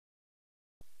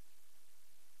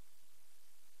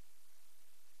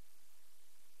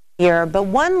year, but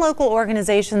one local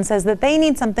organization says that they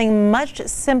need something much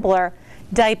simpler: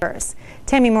 diapers.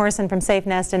 Tammy Morrison from Safe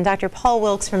Nest and Dr. Paul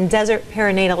Wilkes from Desert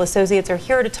Perinatal Associates are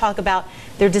here to talk about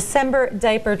their December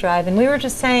diaper drive. And we were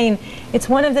just saying, it's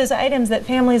one of those items that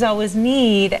families always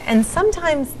need, and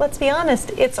sometimes, let's be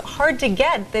honest, it's hard to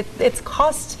get. It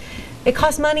costs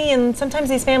money, and sometimes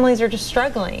these families are just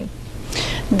struggling.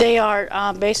 They are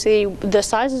basically, the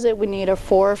sizes that we need are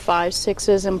 4, 5,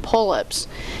 6s and pull-ups.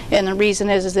 And the reason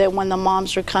is that when the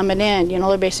moms are coming in, you know,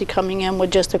 they're basically coming in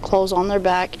with just the clothes on their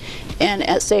back. And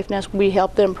at Safe Nest, we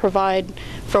help them provide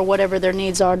for whatever their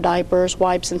needs are: diapers,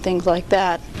 wipes, and things like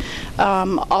that.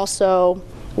 Also,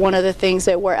 one of the things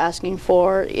that we're asking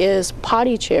for is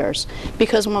potty chairs,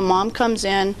 because when mom comes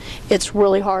in, it's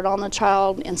really hard on the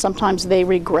child, and sometimes they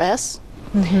regress.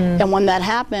 And when that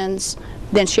happens,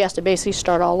 then she has to basically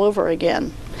start all over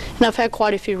again. And I've had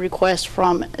quite a few requests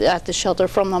at the shelter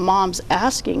from the moms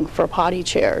asking for potty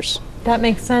chairs. That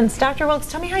makes sense. Dr. Wilkes,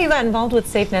 tell me how you got involved with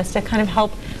Safe Nest to kind of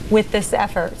help with this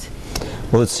effort.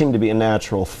 Well, it seemed to be a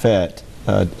natural fit.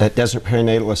 At Desert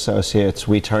Perinatal Associates,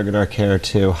 we target our care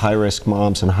to high-risk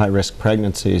moms and high-risk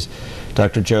pregnancies.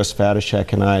 Dr. Joe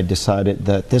Svatashek and I decided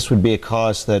that this would be a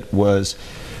cause that was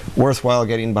worthwhile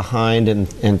getting behind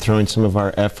and throwing some of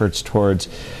our efforts towards.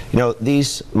 You know,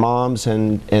 these moms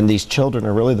and these children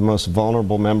are really the most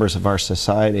vulnerable members of our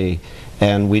society,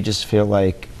 and we just feel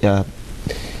like, you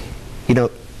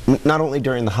know, not only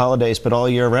during the holidays but all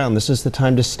year round, this is the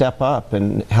time to step up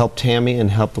and help Tammy and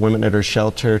help the women at her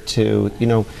shelter to, you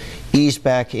know, ease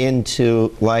back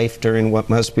into life during what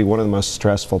must be one of the most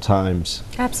stressful times.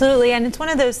 Absolutely, and it's one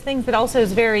of those things that also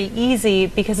is very easy,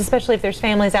 because especially if there's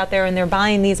families out there and they're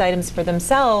buying these items for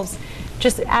themselves,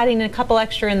 just adding a couple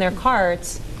extra in their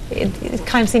carts, it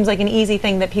kind of seems like an easy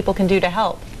thing that people can do to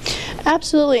help.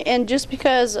 Absolutely, and just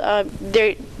because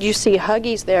you see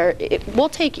Huggies there, we'll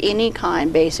take any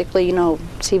kind, basically, you know,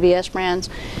 CVS brands.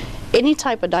 Any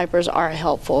type of diapers are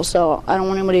helpful, so I don't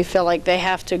want anybody to feel like they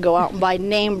have to go out and buy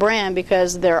name brand,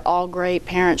 because they're all great,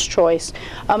 parents' choice.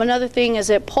 Another thing is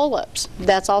that pull-ups.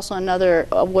 That's also another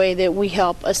way that we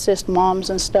help assist moms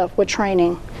and stuff with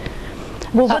training.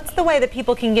 Well, what's the way that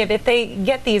people can give? If they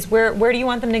get these, where do you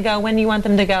want them to go? When do you want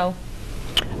them to go?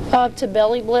 To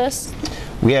Belly Bliss.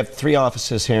 We have 3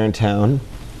 offices here in town.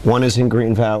 One is in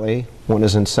Green Valley, one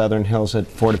is in Southern Hills at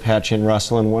Fort Apache and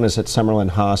Russell, and one is at Summerlin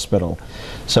Hospital.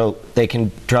 So they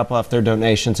can drop off their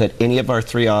donations at any of our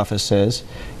 3 offices.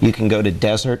 You can go to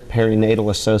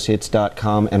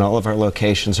desertperinatalassociates.com, and all of our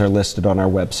locations are listed on our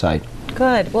website.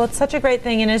 Good. Well, it's such a great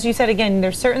thing, and as you said, again,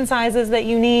 there's certain sizes that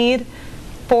you need.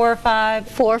 4,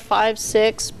 5,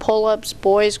 6 pull-ups,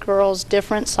 boys, girls,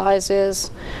 different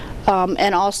sizes.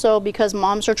 And also, because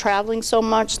moms are traveling so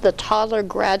much, the toddler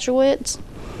graduates,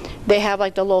 they have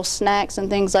like the little snacks and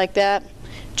things like that,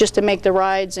 just to make the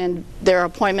rides and their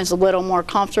appointments a little more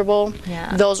comfortable.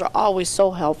 Yeah. Those are always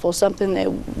so helpful, something that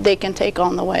they can take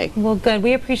on the way. Well, good.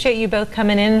 We appreciate you both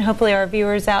coming in, and hopefully our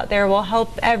viewers out there will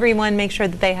help everyone make sure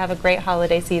that they have a great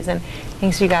holiday season.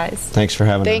 Thanks, you guys. Thanks for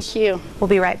having us. Thank you. We'll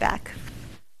be right back.